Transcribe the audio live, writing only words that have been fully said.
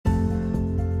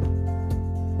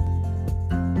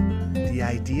The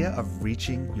idea of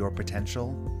reaching your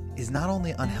potential is not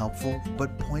only unhelpful,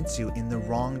 but points you in the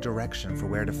wrong direction for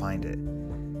where to find it.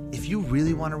 If you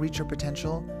really want to reach your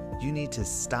potential, you need to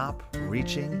stop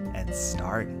reaching and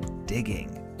start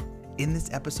digging. In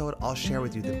this episode, I'll share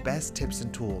with you the best tips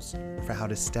and tools for how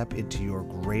to step into your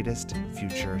greatest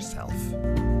future self.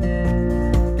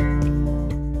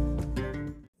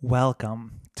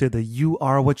 Welcome to the You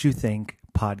Are What You Think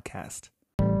podcast.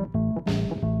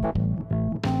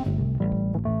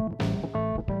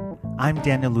 I'm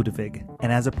Daniel Ludwig,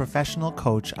 and as a professional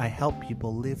coach, I help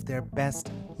people live their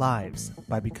best lives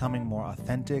by becoming more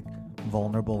authentic,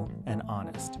 vulnerable, and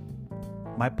honest.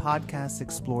 My podcasts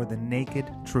explore the naked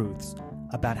truths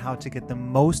about how to get the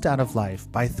most out of life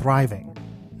by thriving,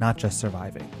 not just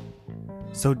surviving.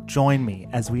 So join me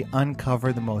as we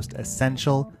uncover the most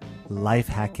essential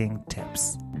life-hacking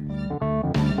tips.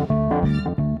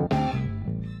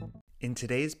 In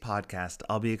today's podcast,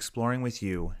 I'll be exploring with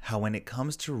you how when it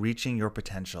comes to reaching your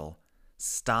potential,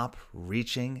 stop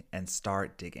reaching and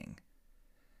start digging.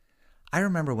 I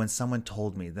remember when someone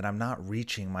told me that I'm not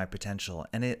reaching my potential,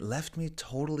 and it left me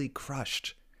totally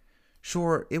crushed.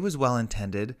 Sure, it was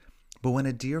well-intended, but when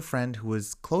a dear friend who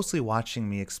was closely watching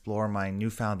me explore my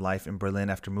newfound life in Berlin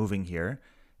after moving here,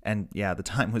 and yeah, the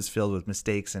time was filled with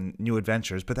mistakes and new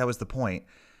adventures, but that was the point,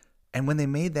 and when they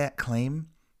made that claim,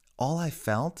 all I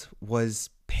felt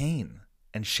was pain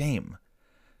and shame.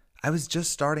 I was just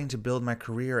starting to build my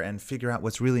career and figure out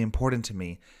what's really important to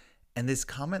me. And this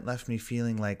comment left me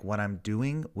feeling like what I'm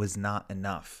doing was not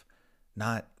enough,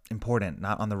 not important,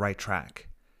 not on the right track.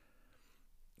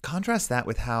 Contrast that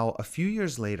with how a few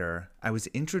years later, I was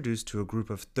introduced to a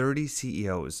group of 30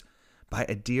 CEOs by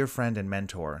a dear friend and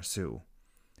mentor, Sue.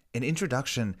 An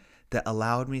introduction that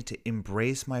allowed me to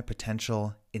embrace my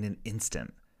potential in an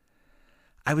instant.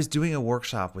 I was doing a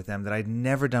workshop with them that I'd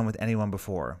never done with anyone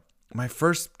before. My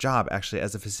first job, actually,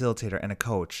 as a facilitator and a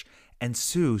coach. And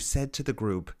Sue said to the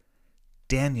group,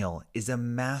 Daniel is a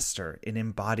master in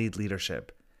embodied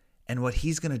leadership, and what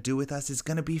he's going to do with us is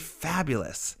going to be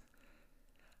fabulous.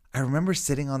 I remember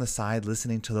sitting on the side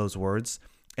listening to those words,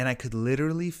 and I could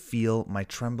literally feel my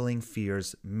trembling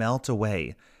fears melt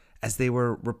away as they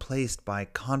were replaced by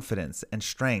confidence and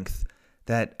strength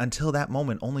that until that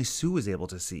moment only Sue was able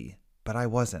to see. But I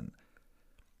wasn't.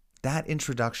 That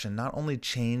introduction not only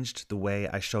changed the way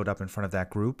I showed up in front of that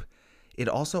group, it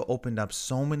also opened up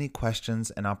so many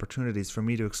questions and opportunities for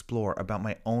me to explore about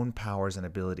my own powers and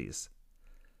abilities.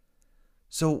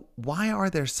 So why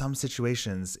are there some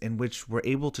situations in which we're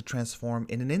able to transform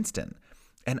in an instant,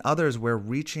 and others where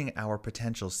reaching our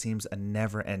potential seems a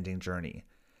never-ending journey?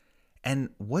 And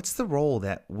what's the role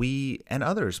that we and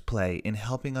others play in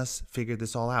helping us figure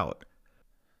this all out?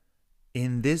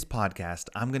 In this podcast,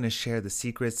 I'm going to share the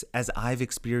secrets as I've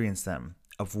experienced them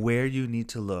of where you need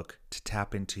to look to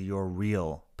tap into your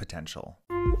real potential.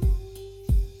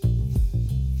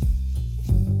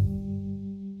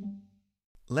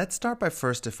 Let's start by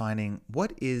first defining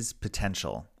what is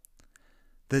potential.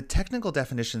 The technical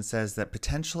definition says that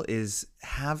potential is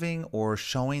having or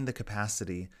showing the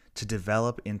capacity to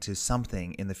develop into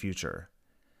something in the future.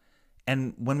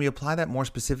 And when we apply that more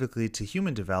specifically to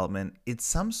human development, it's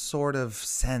some sort of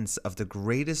sense of the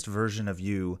greatest version of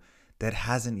you that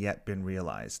hasn't yet been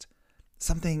realized.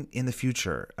 Something in the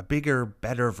future, a bigger,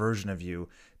 better version of you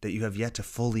that you have yet to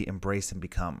fully embrace and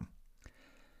become.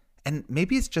 And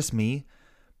maybe it's just me,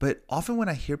 but often when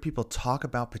I hear people talk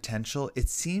about potential, it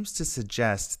seems to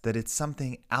suggest that it's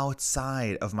something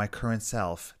outside of my current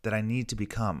self that I need to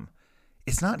become.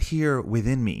 It's not here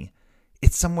within me.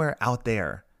 It's somewhere out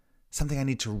there. Something I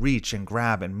need to reach and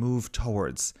grab and move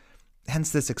towards. Hence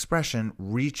this expression,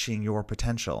 reaching your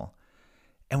potential.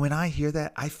 And when I hear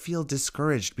that, I feel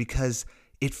discouraged because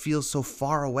it feels so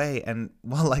far away and,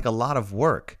 well, like a lot of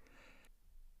work.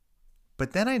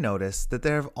 But then I notice that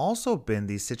there have also been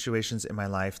these situations in my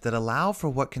life that allow for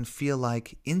what can feel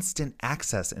like instant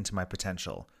access into my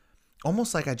potential.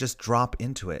 Almost like I just drop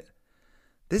into it.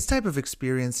 This type of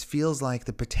experience feels like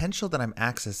the potential that I'm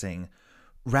accessing,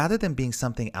 rather than being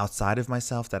something outside of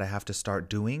myself that I have to start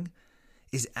doing,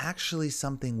 is actually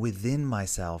something within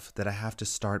myself that I have to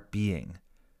start being.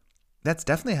 That's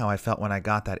definitely how I felt when I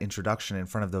got that introduction in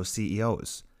front of those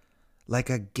CEOs. Like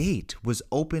a gate was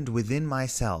opened within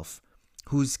myself,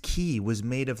 whose key was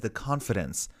made of the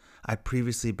confidence I'd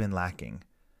previously been lacking.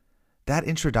 That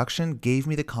introduction gave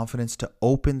me the confidence to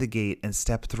open the gate and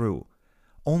step through,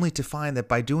 only to find that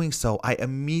by doing so, I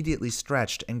immediately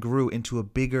stretched and grew into a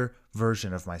bigger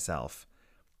version of myself.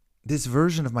 This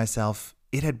version of myself,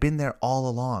 it had been there all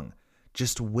along,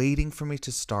 just waiting for me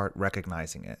to start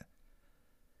recognizing it.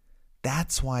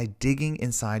 That's why digging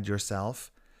inside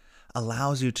yourself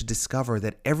allows you to discover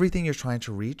that everything you're trying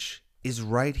to reach is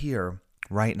right here,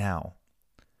 right now.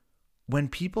 When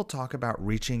people talk about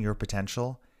reaching your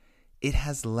potential, it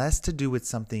has less to do with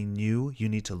something new you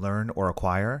need to learn or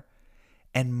acquire,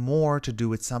 and more to do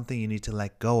with something you need to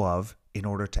let go of in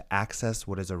order to access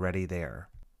what is already there.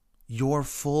 Your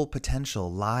full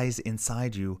potential lies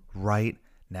inside you right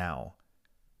now.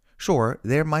 Sure,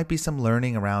 there might be some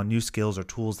learning around new skills or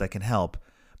tools that can help,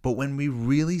 but when we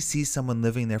really see someone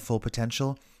living their full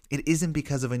potential, it isn't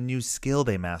because of a new skill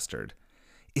they mastered.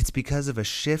 It's because of a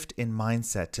shift in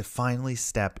mindset to finally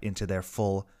step into their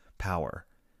full power.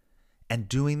 And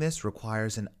doing this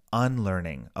requires an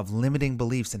unlearning of limiting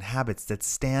beliefs and habits that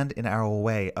stand in our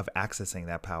way of accessing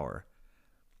that power.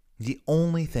 The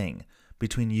only thing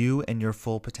between you and your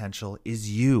full potential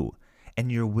is you and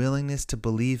your willingness to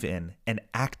believe in and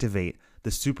activate the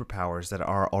superpowers that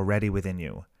are already within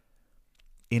you.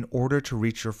 In order to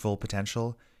reach your full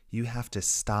potential, you have to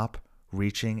stop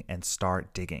reaching and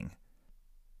start digging.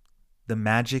 The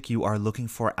magic you are looking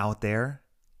for out there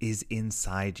is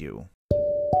inside you.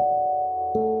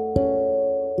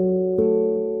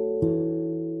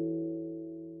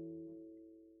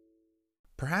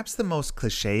 Perhaps the most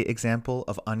cliche example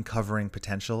of uncovering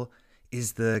potential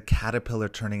is the caterpillar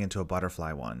turning into a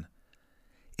butterfly one.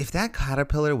 If that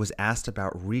caterpillar was asked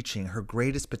about reaching her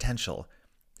greatest potential,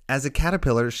 as a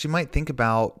caterpillar, she might think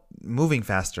about moving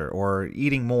faster or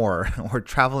eating more or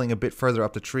traveling a bit further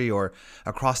up the tree or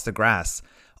across the grass,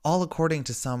 all according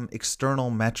to some external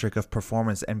metric of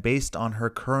performance and based on her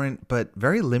current but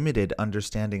very limited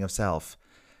understanding of self.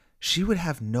 She would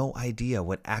have no idea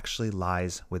what actually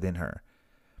lies within her.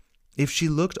 If she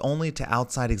looked only to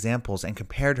outside examples and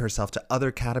compared herself to other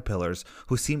caterpillars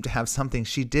who seemed to have something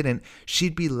she didn't,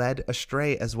 she'd be led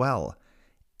astray as well.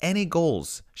 Any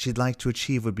goals she'd like to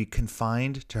achieve would be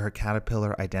confined to her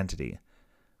caterpillar identity.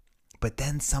 But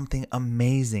then something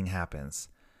amazing happens.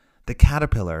 The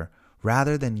caterpillar,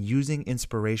 rather than using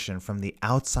inspiration from the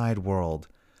outside world,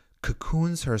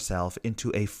 cocoons herself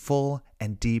into a full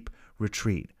and deep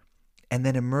retreat, and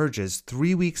then emerges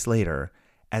 3 weeks later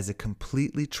as a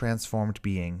completely transformed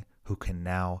being who can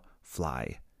now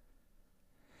fly.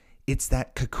 It's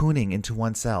that cocooning into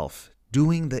oneself,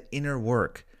 doing the inner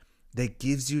work, that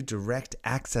gives you direct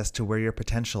access to where your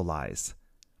potential lies.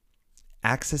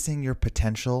 Accessing your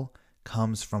potential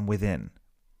comes from within.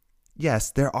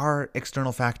 Yes, there are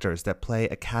external factors that play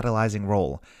a catalyzing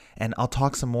role, and I'll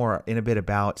talk some more in a bit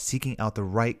about seeking out the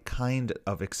right kind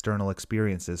of external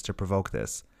experiences to provoke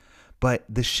this. But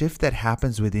the shift that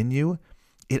happens within you,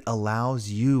 it allows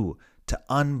you to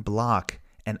unblock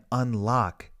and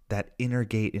unlock that inner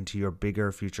gate into your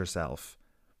bigger future self.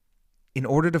 In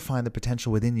order to find the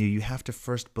potential within you, you have to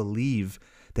first believe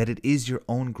that it is your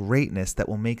own greatness that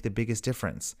will make the biggest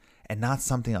difference, and not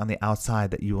something on the outside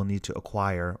that you will need to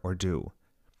acquire or do.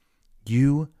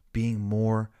 You being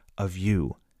more of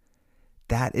you.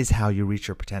 That is how you reach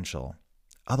your potential.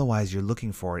 Otherwise, you're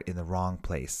looking for it in the wrong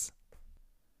place.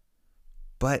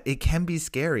 But it can be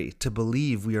scary to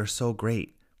believe we are so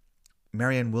great.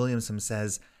 Marianne Williamson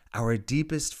says, "Our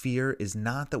deepest fear is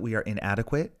not that we are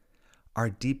inadequate. Our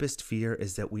deepest fear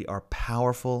is that we are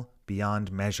powerful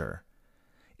beyond measure.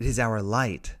 It is our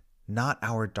light, not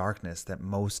our darkness, that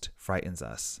most frightens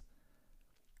us."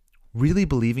 Really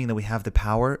believing that we have the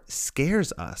power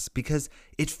scares us because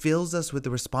it fills us with the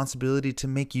responsibility to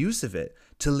make use of it,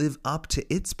 to live up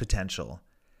to its potential.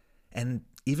 And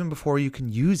even before you can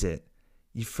use it,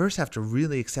 you first have to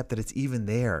really accept that it's even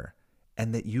there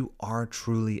and that you are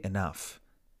truly enough.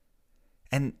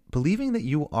 And believing that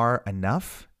you are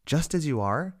enough, just as you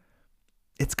are,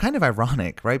 it's kind of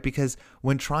ironic, right? Because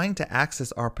when trying to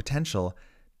access our potential,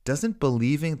 doesn't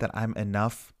believing that I'm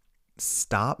enough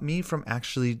stop me from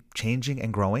actually changing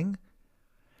and growing?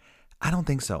 I don't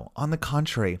think so. On the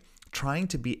contrary, trying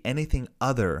to be anything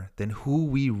other than who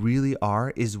we really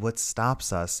are is what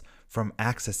stops us from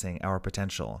accessing our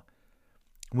potential.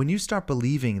 When you start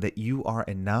believing that you are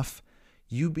enough,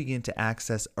 you begin to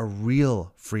access a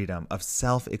real freedom of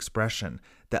self-expression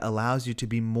that allows you to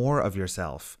be more of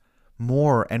yourself,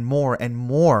 more and more and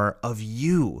more of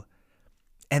you.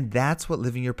 And that's what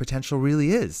living your potential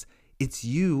really is. It's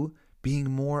you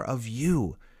being more of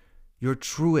you, your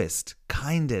truest,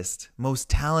 kindest, most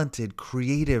talented,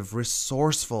 creative,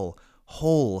 resourceful,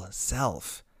 whole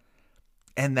self.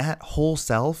 And that whole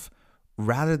self,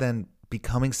 rather than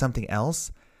becoming something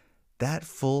else, that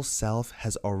full self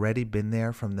has already been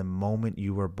there from the moment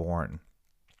you were born,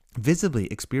 visibly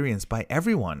experienced by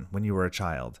everyone when you were a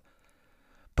child.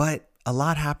 But a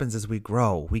lot happens as we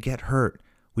grow. We get hurt.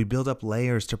 We build up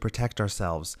layers to protect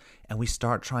ourselves, and we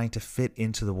start trying to fit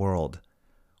into the world.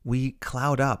 We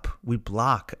cloud up, we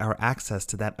block our access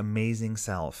to that amazing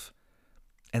self.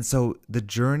 And so the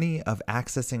journey of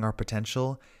accessing our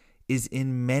potential is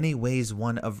in many ways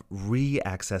one of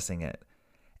re-accessing it,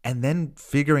 and then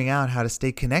figuring out how to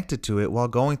stay connected to it while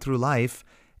going through life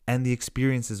and the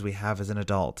experiences we have as an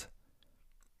adult.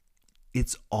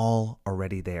 It's all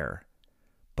already there.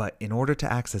 But in order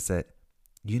to access it,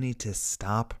 you need to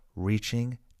stop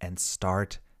reaching and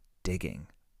start digging.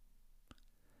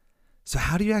 So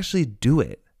how do you actually do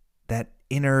it? That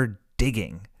inner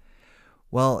digging?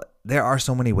 Well, there are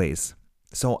so many ways.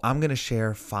 So I'm going to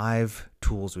share 5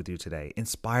 tools with you today,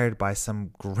 inspired by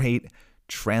some great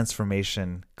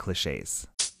transformation cliches.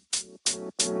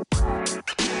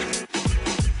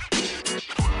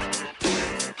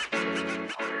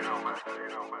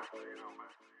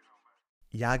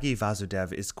 Yagi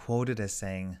Vasudev is quoted as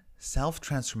saying,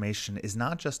 "Self-transformation is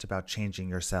not just about changing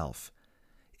yourself.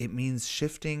 It means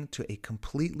shifting to a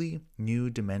completely new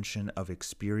dimension of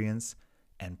experience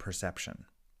and perception."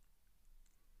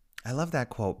 I love that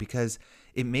quote because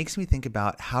it makes me think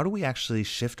about how do we actually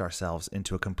shift ourselves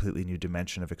into a completely new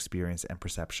dimension of experience and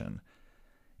perception.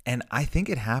 And I think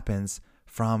it happens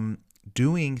from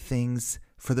doing things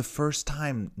for the first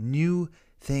time, new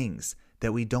things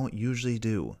that we don't usually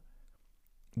do.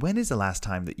 When is the last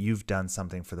time that you've done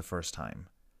something for the first time?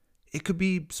 It could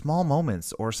be small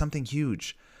moments or something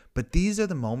huge, but these are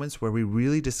the moments where we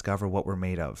really discover what we're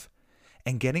made of.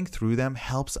 And getting through them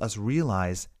helps us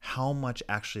realize how much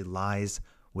actually lies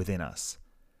within us.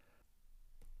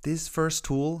 This first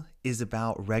tool is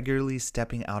about regularly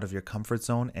stepping out of your comfort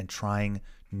zone and trying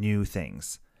new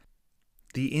things.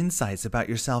 The insights about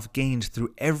yourself gained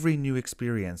through every new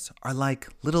experience are like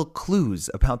little clues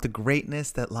about the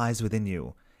greatness that lies within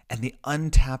you and the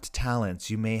untapped talents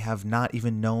you may have not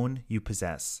even known you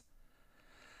possess.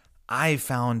 I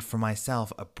found for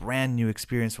myself a brand new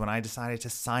experience when I decided to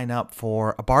sign up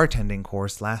for a bartending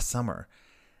course last summer.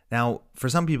 Now, for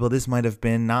some people, this might have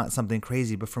been not something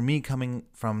crazy, but for me, coming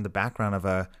from the background of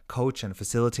a coach and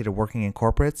facilitator working in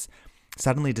corporates,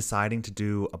 suddenly deciding to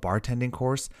do a bartending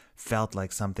course felt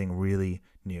like something really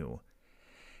new.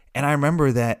 And I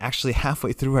remember that actually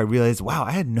halfway through, I realized, wow,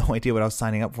 I had no idea what I was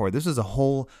signing up for. This was a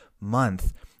whole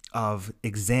month of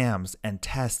exams and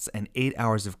tests and 8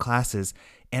 hours of classes.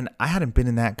 And I hadn't been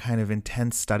in that kind of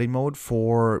intense study mode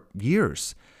for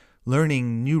years,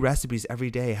 learning new recipes every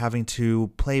day, having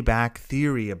to play back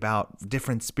theory about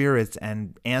different spirits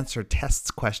and answer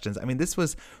tests questions. I mean, this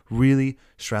was really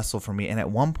stressful for me. And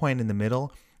at one point in the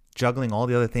middle, juggling all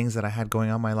the other things that I had going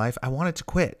on in my life, I wanted to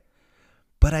quit.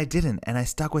 But I didn't, and I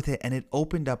stuck with it, and it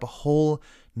opened up a whole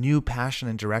new passion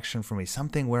and direction for me,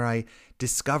 something where I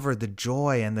discovered the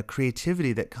joy and the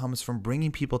creativity that comes from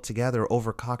bringing people together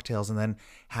over cocktails and then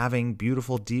having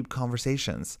beautiful, deep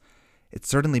conversations. It's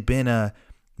certainly been a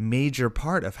major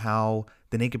part of how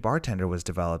The Naked Bartender was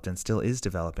developed and still is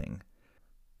developing.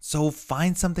 So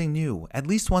find something new, at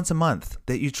least once a month,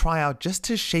 that you try out just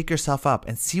to shake yourself up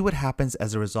and see what happens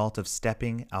as a result of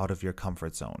stepping out of your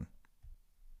comfort zone.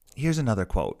 Here's another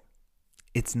quote.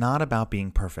 "It's not about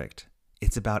being perfect.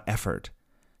 It's about effort.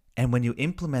 And when you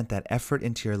implement that effort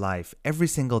into your life every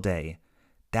single day,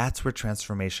 that's where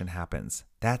transformation happens.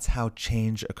 That's how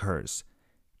change occurs.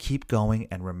 Keep going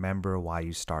and remember why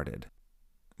you started."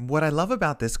 What I love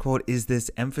about this quote is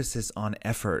this emphasis on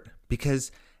effort,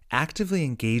 because actively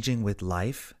engaging with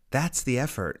life, that's the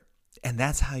effort. And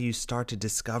that's how you start to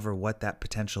discover what that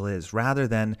potential is, rather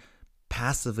than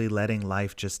passively letting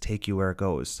life just take you where it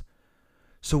goes.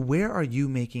 So where are you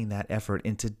making that effort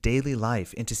into daily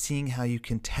life, into seeing how you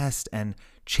can test and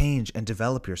change and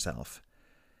develop yourself?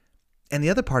 And the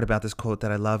other part about this quote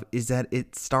that I love is that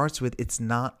it starts with, it's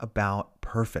not about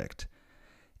perfect.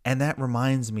 And that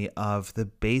reminds me of the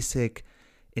basic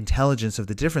intelligence of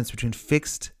the difference between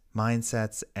fixed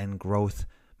mindsets and growth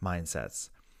mindsets.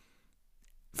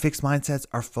 Fixed mindsets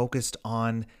are focused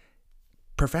on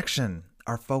perfection,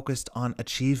 are focused on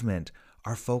achievement,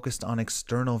 are focused on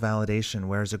external validation,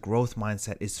 whereas a growth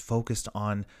mindset is focused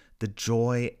on the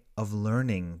joy of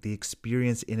learning, the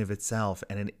experience in of itself,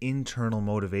 and an internal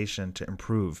motivation to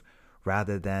improve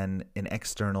rather than an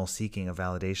external seeking of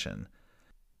validation.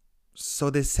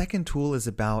 So this second tool is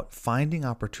about finding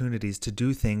opportunities to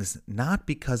do things not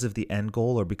because of the end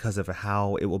goal or because of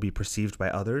how it will be perceived by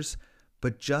others,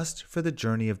 but just for the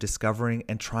journey of discovering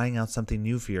and trying out something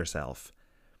new for yourself.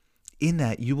 In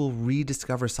that, you will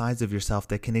rediscover sides of yourself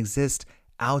that can exist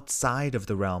outside of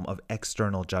the realm of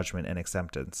external judgment and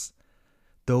acceptance.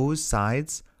 Those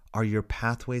sides are your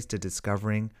pathways to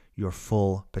discovering your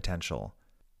full potential.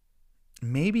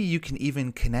 Maybe you can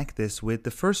even connect this with the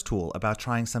first tool about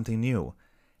trying something new,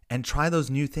 and try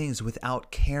those new things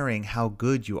without caring how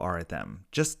good you are at them,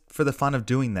 just for the fun of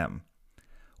doing them.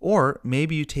 Or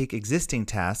maybe you take existing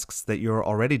tasks that you're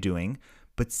already doing,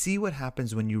 but see what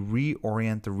happens when you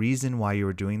reorient the reason why you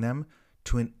were doing them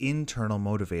to an internal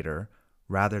motivator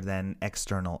rather than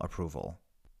external approval.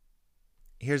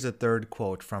 Here's a third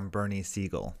quote from Bernie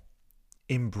Siegel.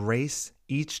 Embrace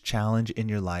each challenge in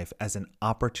your life as an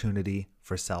opportunity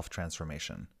for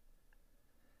self-transformation.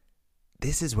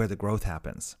 This is where the growth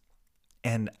happens.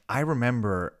 And I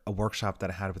remember a workshop that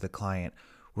I had with a client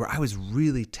where I was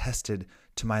really tested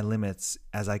to my limits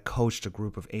as I coached a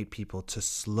group of 8 people to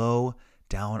slow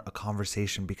down a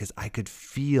conversation because I could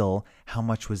feel how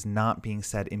much was not being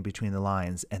said in between the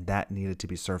lines, and that needed to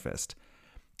be surfaced.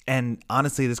 And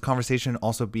honestly, this conversation,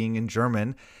 also being in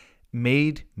German,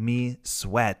 made me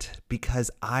sweat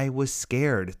because I was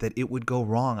scared that it would go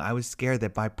wrong. I was scared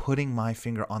that by putting my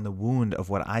finger on the wound of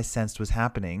what I sensed was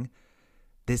happening,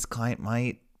 this client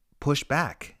might push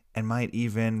back and might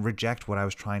even reject what I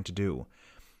was trying to do.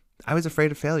 I was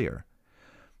afraid of failure.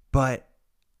 But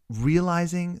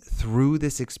realizing through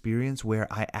this experience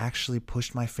where I actually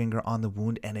pushed my finger on the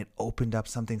wound and it opened up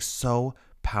something so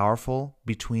powerful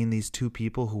between these 2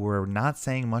 people who were not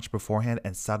saying much beforehand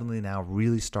and suddenly now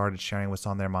really started sharing what's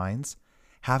on their minds,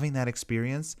 having that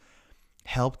experience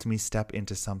helped me step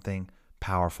into something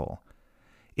powerful.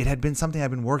 It had been something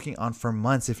I've been working on for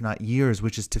months, if not years,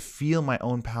 which is to feel my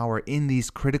own power in these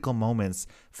critical moments,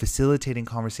 facilitating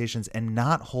conversations and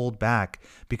not hold back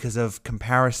because of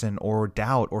comparison or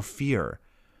doubt or fear.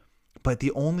 But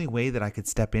the only way that I could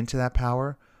step into that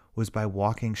power was by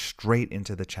walking straight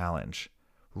into the challenge,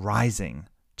 rising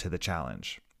to the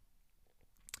challenge.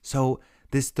 So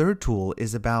this third tool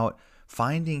is about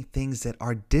finding things that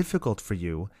are difficult for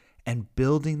you and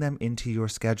building them into your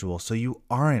schedule so you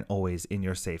aren't always in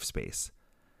your safe space.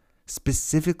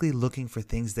 Specifically looking for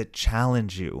things that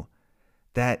challenge you,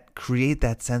 that create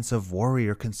that sense of worry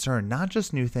or concern, not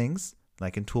just new things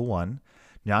like in tool 1,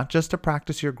 not just to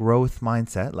practice your growth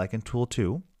mindset like in tool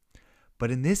 2,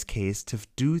 but in this case to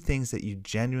do things that you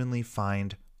genuinely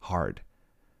find hard.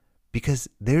 Because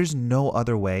there's no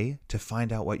other way to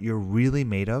find out what you're really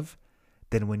made of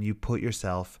than when you put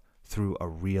yourself through a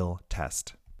real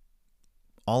test.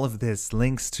 All of this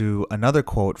links to another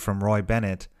quote from Roy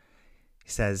Bennett. He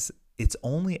says, "It's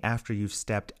only after you've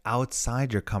stepped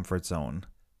outside your comfort zone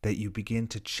that you begin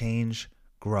to change,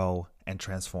 grow, and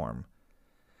transform."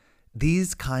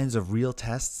 These kinds of real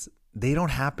tests, they don't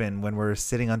happen when we're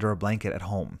sitting under a blanket at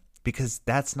home, because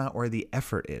that's not where the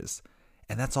effort is.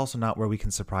 And that's also not where we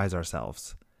can surprise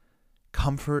ourselves.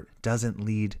 Comfort doesn't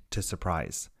lead to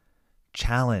surprise.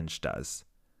 Challenge does.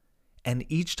 And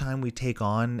each time we take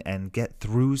on and get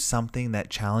through something that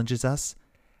challenges us,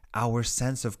 our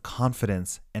sense of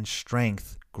confidence and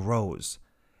strength grows.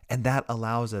 And that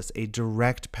allows us a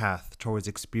direct path towards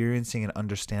experiencing and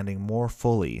understanding more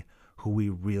fully who we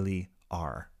really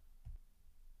are.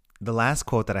 The last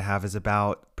quote that I have is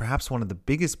about perhaps one of the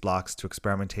biggest blocks to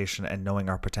experimentation and knowing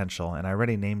our potential, and I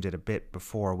already named it a bit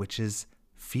before, which is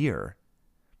fear.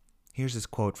 Here's this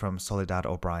quote from Soledad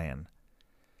O'Brien.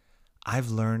 "I've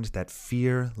learned that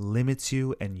fear limits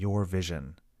you and your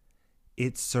vision.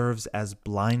 It serves as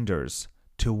blinders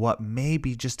to what may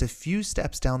be just a few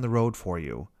steps down the road for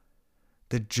you.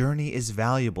 The journey is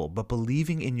valuable, but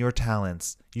believing in your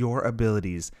talents, your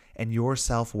abilities, and your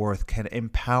self-worth can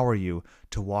empower you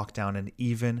to walk down an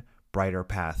even brighter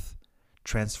path,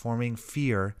 transforming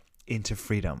fear into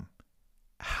freedom."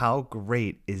 How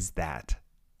great is that?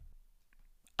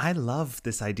 I love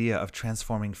this idea of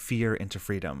transforming fear into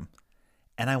freedom.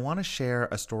 And I want to share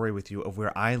a story with you of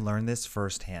where I learned this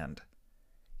firsthand.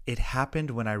 It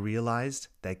happened when I realized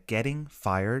that getting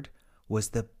fired was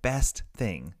the best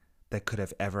thing that could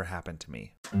have ever happened to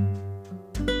me.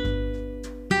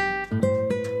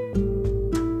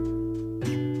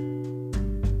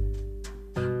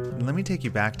 Let me take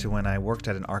you back to when I worked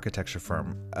at an architecture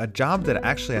firm, a job that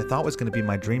actually I thought was going to be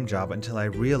my dream job until I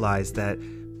realized that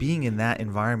being in that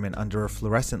environment under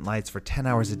fluorescent lights for 10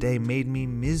 hours a day made me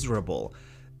miserable.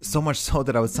 So much so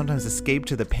that I would sometimes escape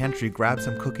to the pantry, grab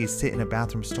some cookies, sit in a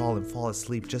bathroom stall, and fall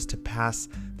asleep just to pass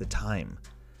the time.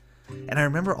 And I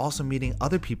remember also meeting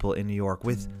other people in New York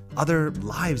with other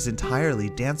lives entirely,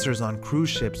 dancers on cruise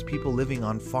ships, people living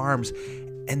on farms,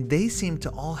 and they seemed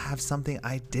to all have something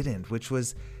I didn't, which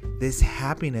was this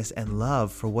happiness and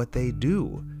love for what they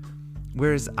do.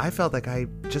 Whereas I felt like I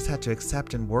just had to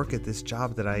accept and work at this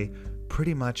job that I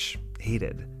pretty much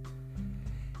hated.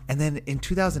 And then in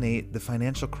 2008, the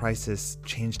financial crisis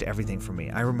changed everything for me.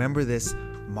 I remember this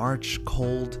March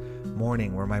cold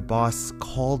morning where my boss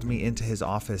called me into his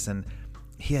office, and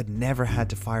he had never had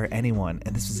to fire anyone,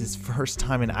 and this was his first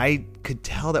time, and I could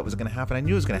tell that was going to happen. I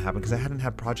knew it was going to happen because I hadn't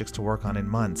had projects to work on in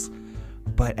months.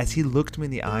 But as he looked me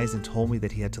in the eyes and told me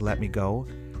that he had to let me go,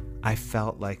 I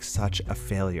felt like such a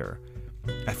failure.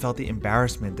 I felt the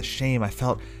embarrassment, the shame. I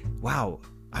felt, wow,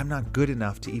 I'm not good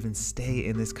enough to even stay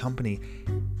in this company.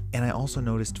 And I also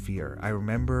noticed fear. I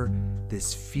remember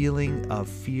this feeling of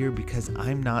fear because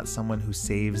I'm not someone who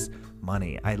saves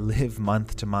money. I live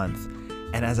month to month.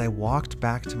 And as I walked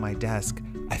back to my desk,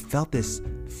 I felt this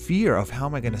fear of how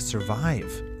am I going to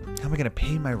survive? How am I going to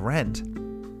pay my rent?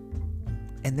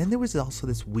 And then there was also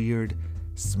this weird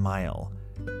smile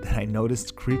that I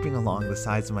noticed creeping along the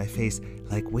sides of my face.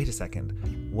 Like, wait a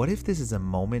second, what if this is a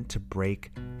moment to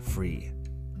break free?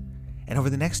 And over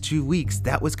the next 2 weeks,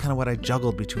 that was kind of what I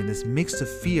juggled between this mix of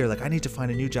fear, like I need to find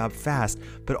a new job fast,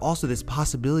 but also this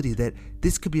possibility that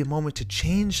this could be a moment to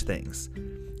change things.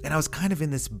 And I was kind of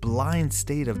in this blind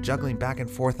state of juggling back and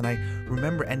forth, and I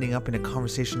remember ending up in a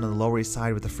conversation on the Lower East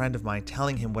Side with a friend of mine,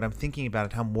 telling him what I'm thinking about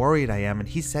and how worried I am, and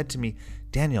he said to me,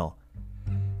 Daniel,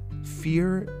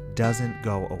 fear doesn't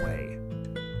go away.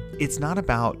 It's not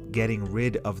about getting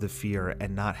rid of the fear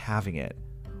and not having it,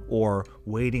 or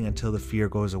waiting until the fear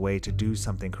goes away to do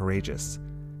something courageous.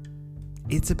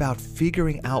 It's about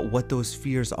figuring out what those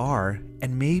fears are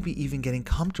and maybe even getting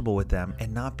comfortable with them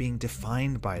and not being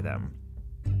defined by them.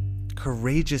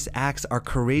 Courageous acts are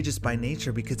courageous by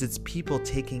nature because it's people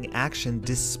taking action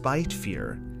despite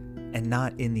fear and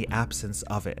not in the absence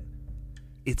of it.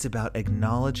 It's about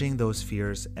acknowledging those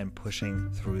fears and pushing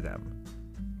through them.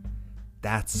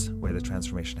 That's where the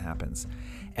transformation happens.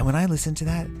 And when I listened to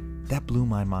that, that blew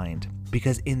my mind,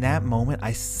 because in that moment,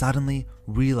 I suddenly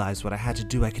realized what I had to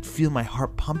do. I could feel my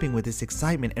heart pumping with this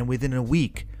excitement, and within a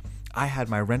week, I had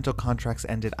my rental contracts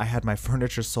ended, I had my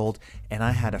furniture sold, and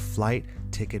I had a flight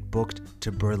ticket booked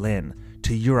to Berlin,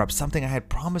 to Europe, something I had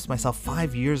promised myself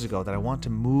 5 years ago that I want to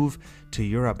move to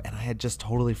Europe, and I had just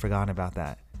totally forgotten about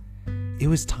that. It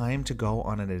was time to go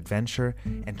on an adventure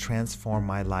and transform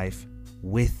my life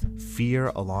with fear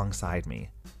alongside me.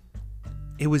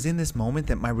 It was in this moment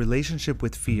that my relationship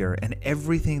with fear and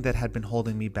everything that had been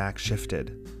holding me back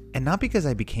shifted. And not because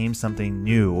I became something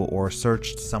new or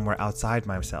searched somewhere outside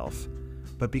myself,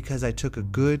 but because I took a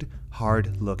good,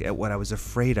 hard look at what I was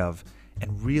afraid of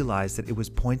and realized that it was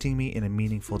pointing me in a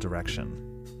meaningful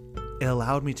direction. It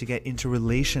allowed me to get into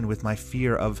relation with my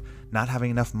fear of not having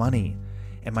enough money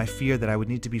and my fear that I would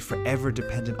need to be forever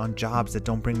dependent on jobs that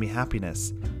don't bring me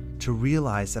happiness, to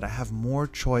realize that I have more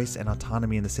choice and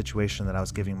autonomy in the situation that I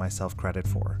was giving myself credit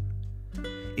for.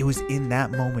 It was in that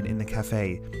moment in the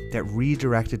cafe that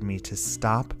redirected me to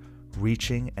stop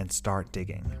reaching and start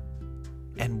digging.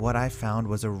 And what I found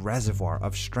was a reservoir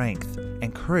of strength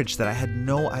and courage that I had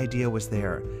no idea was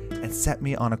there, and set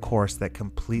me on a course that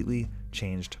completely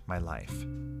changed my life.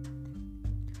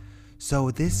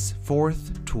 So this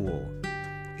fourth tool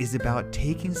is about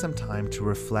taking some time to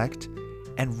reflect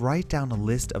and write down a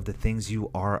list of the things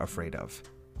you are afraid of.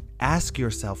 Ask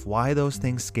yourself why those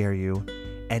things scare you,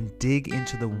 and dig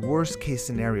into the worst case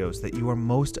scenarios that you are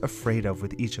most afraid of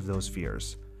with each of those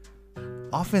fears.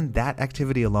 Often that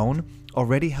activity alone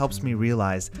already helps me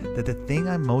realize that the thing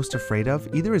I'm most afraid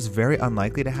of either is very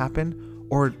unlikely to happen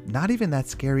or not even that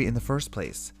scary in the first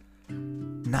place.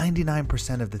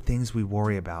 99% of the things we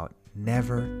worry about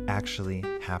never actually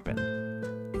happen.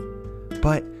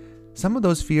 But some of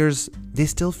those fears, they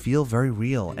still feel very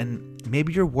real, and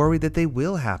maybe you're worried that they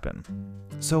will happen.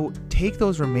 So take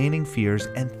those remaining fears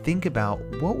and think about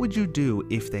what would you do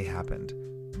if they happened.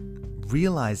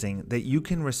 Realizing that you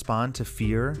can respond to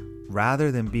fear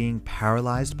rather than being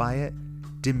paralyzed by it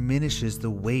diminishes the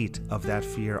weight of that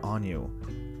fear on you.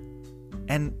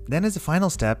 And then as a final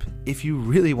step, if you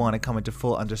really want to come into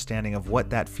full understanding of what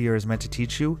that fear is meant to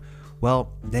teach you,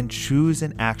 well, then choose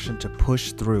an action to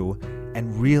push through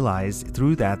and realize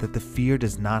through that the fear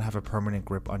does not have a permanent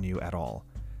grip on you at all.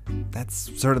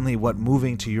 That's certainly what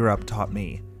moving to Europe taught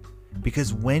me.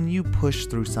 Because when you push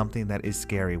through something that is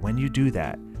scary, when you do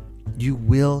that, you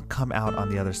will come out on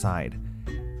the other side.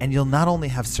 And you'll not only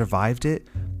have survived it,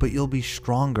 but you'll be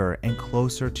stronger and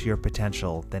closer to your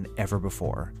potential than ever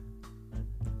before.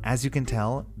 As you can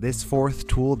tell, this fourth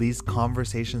tool, these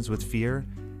conversations with fear,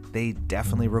 they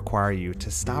definitely require you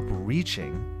to stop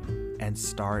reaching and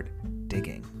start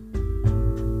digging.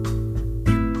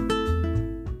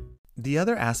 The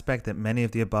other aspect that many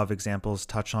of the above examples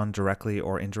touch on directly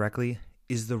or indirectly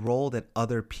is the role that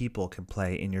other people can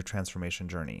play in your transformation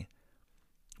journey.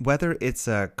 Whether it's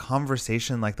a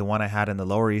conversation like the one I had in the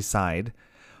Lower East Side,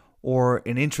 or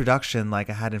an introduction like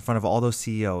I had in front of all those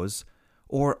CEOs,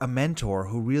 or a mentor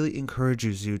who really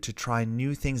encourages you to try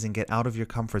new things and get out of your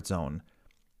comfort zone,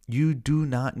 you do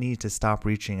not need to stop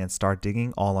reaching and start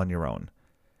digging all on your own.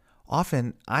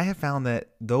 Often, I have found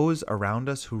that those around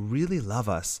us who really love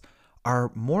us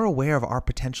are more aware of our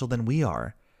potential than we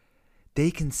are. They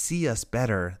can see us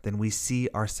better than we see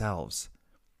ourselves.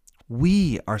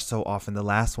 We are so often the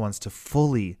last ones to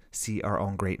fully see our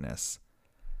own greatness.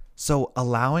 So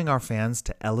allowing our fans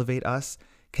to elevate us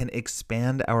can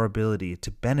expand our ability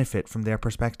to benefit from their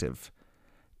perspective.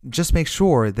 Just make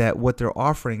sure that what they're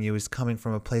offering you is coming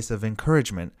from a place of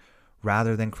encouragement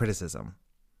rather than criticism.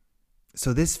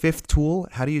 So this fifth tool,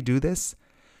 how do you do this?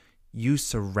 You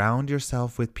surround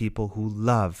yourself with people who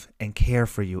love and care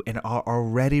for you and are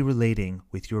already relating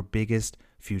with your biggest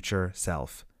future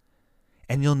self.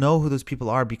 And you'll know who those people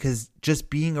are because just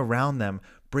being around them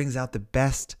brings out the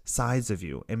best sides of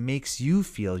you and makes you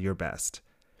feel your best.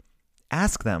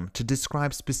 Ask them to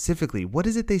describe specifically what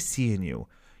is it they see in you,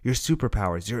 your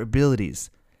superpowers, your abilities,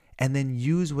 and then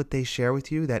use what they share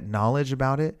with you, that knowledge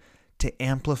about it, to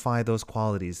amplify those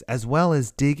qualities, as well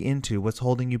as dig into what's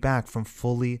holding you back from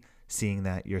fully seeing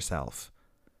that yourself.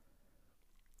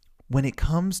 When it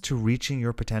comes to reaching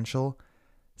your potential,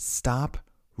 stop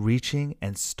reaching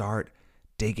and start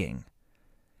digging.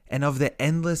 And of the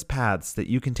endless paths that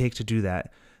you can take to do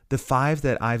that, the 5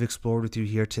 that I've explored with you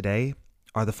here today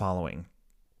are the following.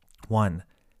 1,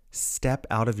 step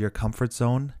out of your comfort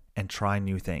zone and try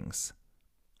new things.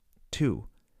 2,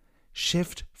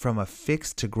 shift from a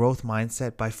fixed to growth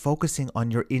mindset by focusing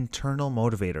on your internal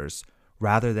motivators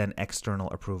rather than external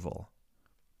approval.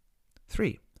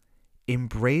 3,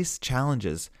 embrace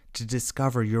challenges to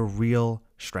discover your real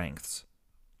strengths.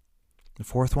 The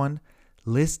 4th one,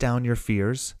 list down your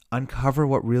fears, uncover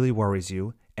what really worries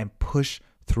you, and push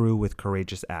through with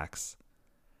courageous acts.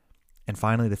 And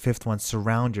finally, the 5th one,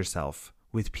 surround yourself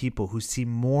with people who see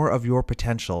more of your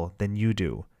potential than you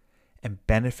do and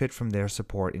benefit from their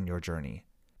support in your journey.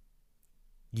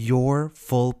 Your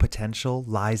full potential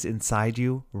lies inside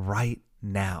you right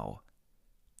now.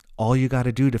 All you got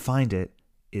to do to find it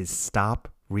is stop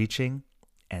reaching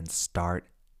and start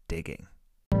digging.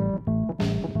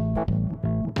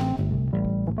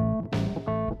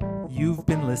 You've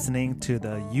been listening to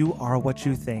the You Are What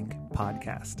You Think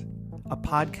podcast, a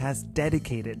podcast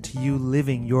dedicated to you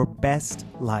living your best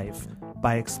life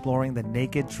by exploring the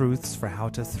naked truths for how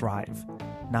to thrive,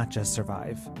 not just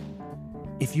survive.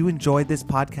 If you enjoyed this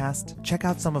podcast, check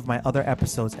out some of my other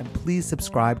episodes and please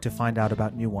subscribe to find out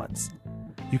about new ones.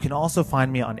 You can also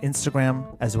find me on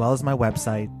Instagram as well as my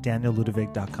website,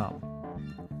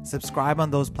 danielludevig.com. Subscribe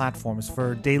on those platforms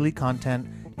for daily content,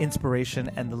 inspiration,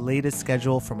 and the latest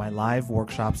schedule for my live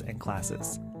workshops and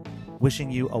classes.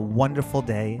 Wishing you a wonderful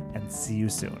day and see you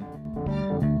soon.